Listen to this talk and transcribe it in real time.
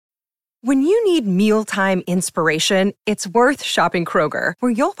When you need mealtime inspiration, it's worth shopping Kroger,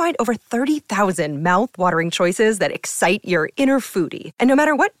 where you'll find over 30,000 mouth-watering choices that excite your inner foodie. And no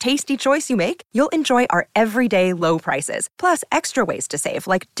matter what tasty choice you make, you'll enjoy our everyday low prices, plus extra ways to save,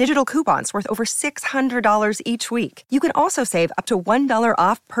 like digital coupons worth over $600 each week. You can also save up to $1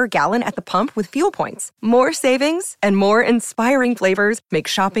 off per gallon at the pump with fuel points. More savings and more inspiring flavors make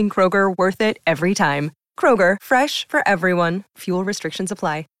shopping Kroger worth it every time. Kroger, fresh for everyone. Fuel restrictions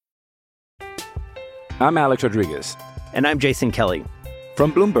apply. I'm Alex Rodriguez. And I'm Jason Kelly.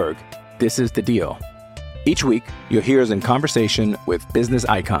 From Bloomberg, this is The Deal. Each week, you'll hear us in conversation with business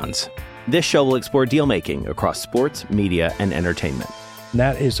icons. This show will explore deal-making across sports, media, and entertainment.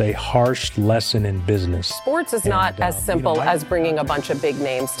 That is a harsh lesson in business. Sports is not as simple as bringing a bunch of big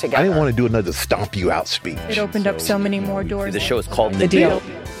names together. I didn't want to do another stomp you out speech. It opened up so many more doors. The show is called The Deal.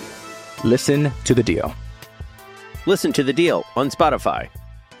 Listen to The Deal. Listen to The Deal on Spotify.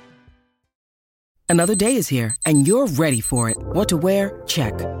 Another day is here, and you're ready for it. What to wear?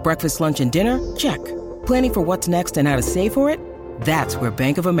 Check. Breakfast, lunch, and dinner? Check. Planning for what's next and how to save for it? That's where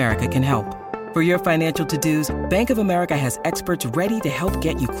Bank of America can help. For your financial to-dos, Bank of America has experts ready to help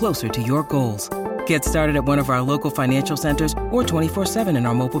get you closer to your goals. Get started at one of our local financial centers or 24/7 in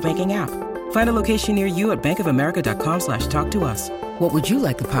our mobile banking app. Find a location near you at bankofamerica.com/talktous. What would you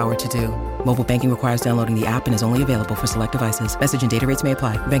like the power to do? Mobile banking requires downloading the app and is only available for select devices. Message and data rates may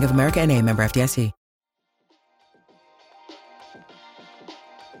apply. Bank of America N.A., member FDIC.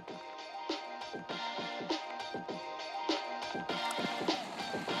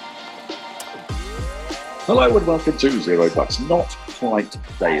 Hello and welcome to Zero Bucks, not quite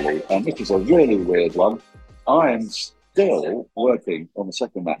daily, and this is a really weird one. I am still working on the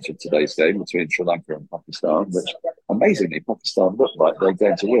second match of today's game between Sri Lanka and Pakistan, which amazingly Pakistan look like they're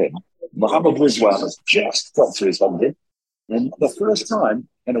going to win. Mohammad Rizwan has just got to his 100, and the first time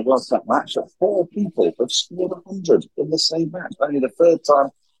in a World Cup match that 4 people have scored 100 in the same match. Only the third time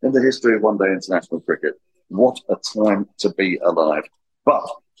in the history of one-day international cricket. What a time to be alive. But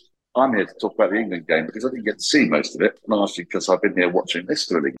I'm here to talk about the England game because I didn't get to see most of it, largely because I've been here watching this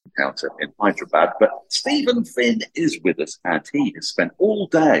thrilling encounter in Hyderabad. But Stephen Finn is with us, and he has spent all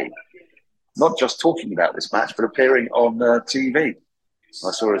day not just talking about this match, but appearing on TV.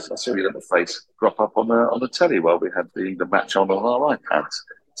 I saw his little face crop up on the telly while we had the match on our iPads.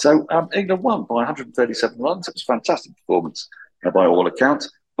 So England won by 137 runs. It was a fantastic performance by all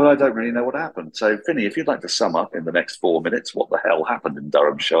accounts. But I don't really know what happened. So, Finney, if you'd like to sum up in the next 4 minutes what the hell happened in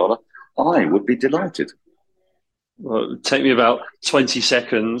Dharamshala, I would be delighted. Well, it would take me about 20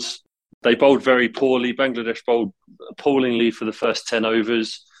 seconds. They bowled very poorly. Bangladesh bowled appallingly for the first 10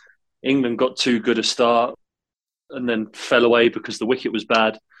 overs. England got too good a start and then fell away because the wicket was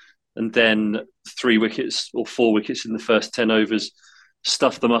bad. And then 3 wickets or 4 wickets in the first 10 overs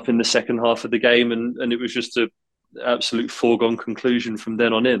stuffed them up in the second half of the game. And it was just an absolute foregone conclusion from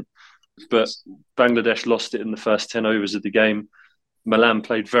then on in. But Bangladesh lost it in the first 10 overs of the game. Malan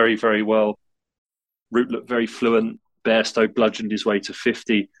played very, very well. Root looked very fluent. Bairstow bludgeoned his way to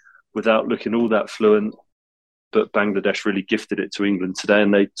 50 without looking all that fluent. But Bangladesh really gifted it to England today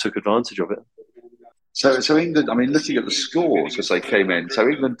and they took advantage of it. So England, I mean, looking at the scores as they came in, so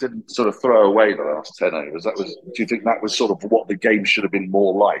England didn't sort of throw away the last 10 overs. Do you think that was sort of what the game should have been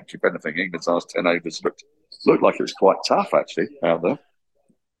more like? If anything, England's last 10 overs looked like it was quite tough, actually, out there.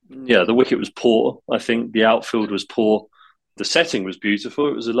 Yeah, the wicket was poor. I think the outfield was poor. The setting was beautiful.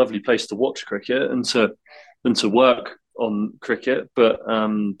 It was a lovely place to watch cricket and to work on cricket. But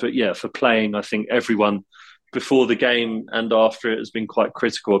yeah, for playing, I think everyone before the game and after it has been quite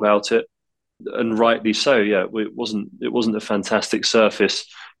critical about it. And rightly so, yeah. It wasn't a fantastic surface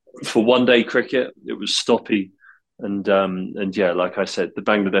for one-day cricket. It was stoppy, and yeah, like I said, the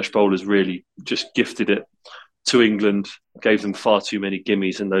Bangladesh bowlers really just gifted it to England, gave them far too many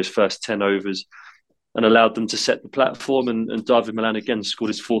gimmies in those first 10 overs, and allowed them to set the platform. And David Malan again scored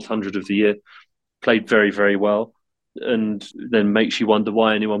his 400 of the year, played very, very well, and then makes you wonder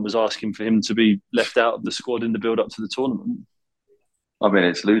why anyone was asking for him to be left out of the squad in the build-up to the tournament. I mean,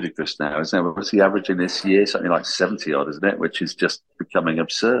 it's ludicrous now, isn't it? What's he averaging this year? Something like 70 odd, isn't it? Which is just becoming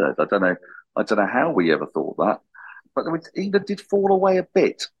absurd. I don't know how we ever thought that. But I mean, England did fall away a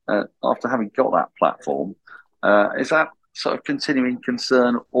bit after having got that platform. Is that sort of continuing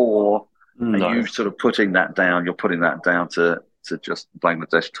concern, or are you sort of putting that down? You're putting that down to just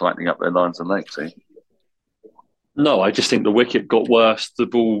Bangladesh tightening up their lines and legs, eh? No, I just think the wicket got worse. The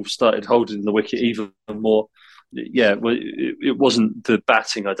ball started holding the wicket even more. Yeah, well, it wasn't the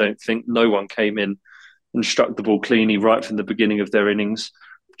batting, I don't think. No one came in and struck the ball cleanly right from the beginning of their innings.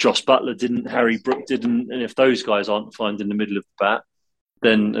 Joss Buttler didn't, Harry Brook didn't, and if those guys aren't finding the middle of the bat,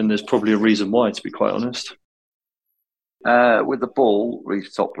 then there's probably a reason why, to be quite honest. With the ball,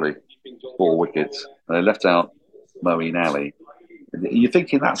 Reece Topley, 4 wickets. They left out Moeen Ali. You're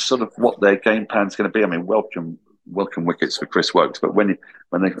thinking that's sort of what their game plan's going to be. I mean, welcome wickets for Chris Woakes, but when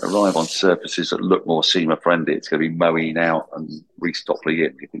they arrive on surfaces that look more seamer friendly, it's going to be Moeen out and Reece Topley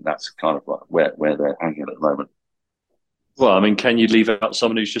in. Do you think that's kind of like where they're hanging at the moment? Well, I mean, can you leave out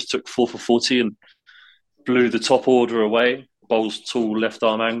someone who's just took 4 for 40 and blew the top order away? Bowls tall left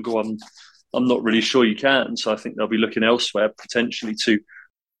arm angle. I'm not really sure you can. So I think they'll be looking elsewhere potentially to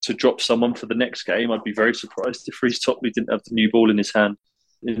drop someone for the next game. I'd be very surprised if Reece Topley didn't have the new ball in his hand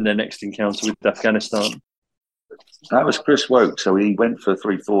in their next encounter with Afghanistan. That was Chris Woakes, so he went for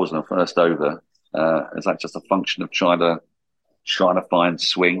 3 fours in the first over. Is that just a function of trying to find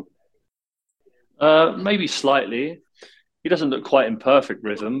swing? Maybe slightly. He doesn't look quite in perfect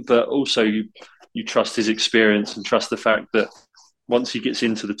rhythm, but also you trust his experience and trust the fact that once he gets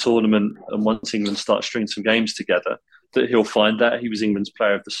into the tournament and once England starts stringing some games together, that he'll find that. He was England's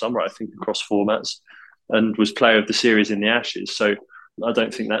player of the summer, I think, across formats, and was player of the series in the Ashes. So I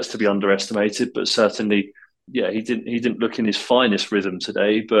don't think that's to be underestimated, but certainly, yeah, he didn't look in his finest rhythm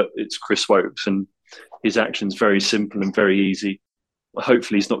today, but it's Chris Woakes and his action's very simple and very easy.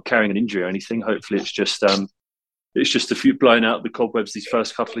 Hopefully he's not carrying an injury or anything. Hopefully it's just a few blowing out the cobwebs these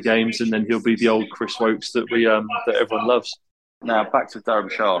first couple of games, and then he'll be the old Chris Woakes that that everyone loves. Now, back to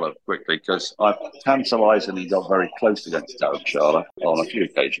Dharamshala quickly, because I've tantalisingly got very close against Dharamshala on a few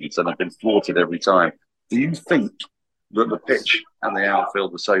occasions and I've been thwarted every time. Do you think that the pitch and the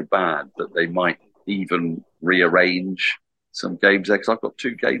outfield are so bad that they might even rearrange some games there? Because I've got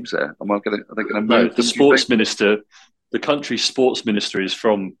 2 games there. Are they going to move? No, the sports minister, the country's sports minister is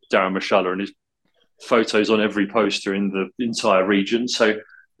from Dharamshala, and his photos on every poster in the entire region. So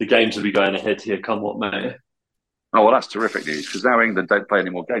the games will be going ahead here, come what may. Oh, well, that's terrific news, because now England don't play any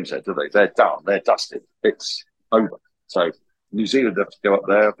more games there, do they? They're done. They're dusted. It's over. So New Zealand have to go up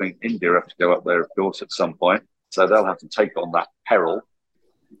there. I think India have to go up there, of course, at some point. So they'll have to take on that peril.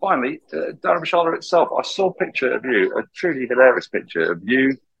 Finally, Dharamshala itself, I saw a picture of you, a truly hilarious picture of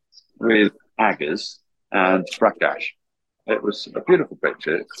you with Aggers and Prakash. It was a beautiful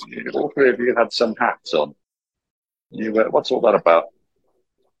picture. All 3 of you had some hats on. What's all that about?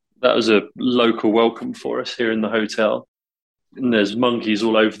 That was a local welcome for us here in the hotel. And there's monkeys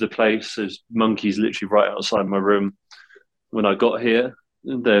all over the place. There's monkeys literally right outside my room when I got here.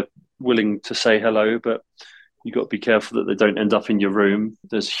 They're willing to say hello, but you've got to be careful that they don't end up in your room.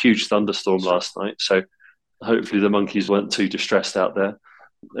 There's a huge thunderstorm last night, so hopefully the monkeys weren't too distressed out there.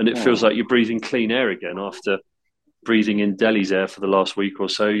 And it feels like you're breathing clean air again after breathing in Delhi's air for the last week or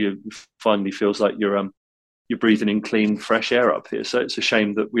so. You finally feels like you're breathing in clean, fresh air up here. So it's a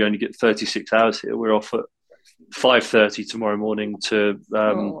shame that we only get 36 hours here. We're off at 5:30 tomorrow morning to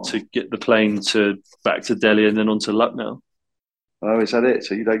get the plane back to Delhi and then on to Lucknow. Oh, is that it?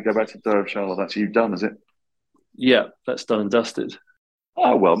 So you don't go back to Dharamshala? That's you done, is it? Yeah, that's done and dusted.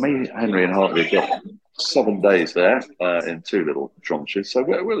 Oh, well, me, Henry and Hartley have got 7 days there in 2 little tranches. So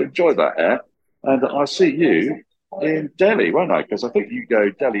we'll enjoy that air. And I'll see you in Delhi, won't I? Because I think you go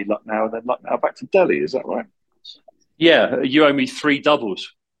Delhi, Lucknow, and then Lucknow back to Delhi. Is that right? Yeah, you owe me 3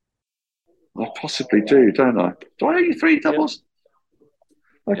 doubles. I possibly do, don't I? Do I owe you 3 doubles?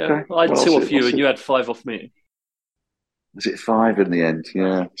 Yeah. Okay. Yeah, I had 2 off you and you had 5 off me. Is it 5 in the end?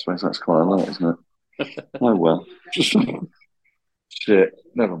 Yeah, I suppose that's quite a lot, isn't it? Oh, well. Shit,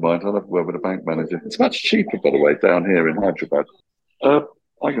 never mind. I'll have a word with the bank manager. It's much cheaper, by the way, down here in Hyderabad. I'm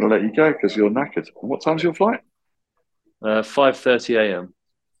going to let you go because you're knackered. What time's your flight? 5:30 a.m.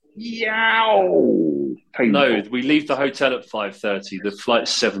 Yow! Painful. No, we leave the hotel at 5:30. The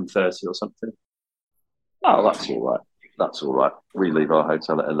flight's 7:30 or something. Oh, that's all right. That's all right. We leave our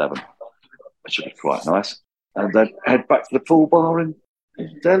hotel at 11. It should be quite nice. And then head back to the pool bar in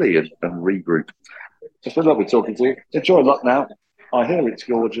Delhi and regroup. It's been lovely talking to you. Enjoy Lucknow. I hear it's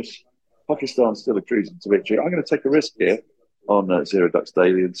gorgeous. Pakistan's still a cruising to victory. I'm going to take a risk here on Zero Ducks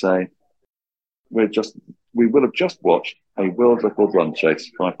Daily and say we will have just watched a world record run chase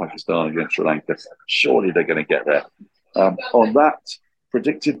by Pakistan against Sri Lanka. Surely they're going to get there. On that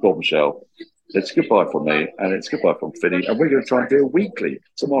predicted bombshell, it's goodbye from me and it's goodbye from Finny. And we're going to try and do a weekly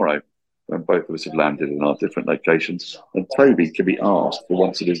tomorrow when both of us have landed in our different locations. And Toby can be asked for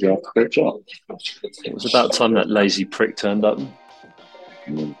once it is after pitch up. It was about time that lazy prick turned up.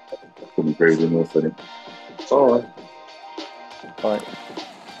 Couldn't agree with you more, Finny. Bye. Bye.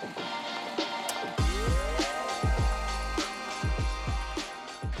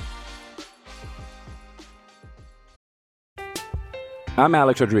 I'm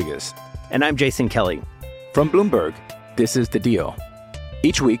Alex Rodriguez. And I'm Jason Kelly. From Bloomberg, this is The Deal.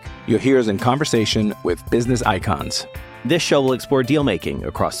 Each week, you'll hear us in conversation with business icons. This show will explore deal-making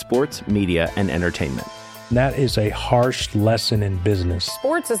across sports, media, and entertainment. That is a harsh lesson in business.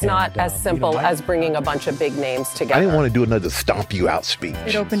 Sports is not as simple as bringing a bunch of big names together. I didn't want to do another stomp you out speech.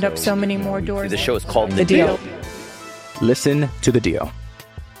 It opened up so many more doors. The show is called The Deal. Listen to The Deal.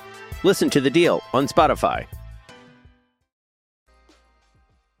 Listen to The Deal on Spotify.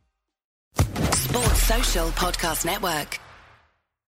 Sports Social Podcast Network.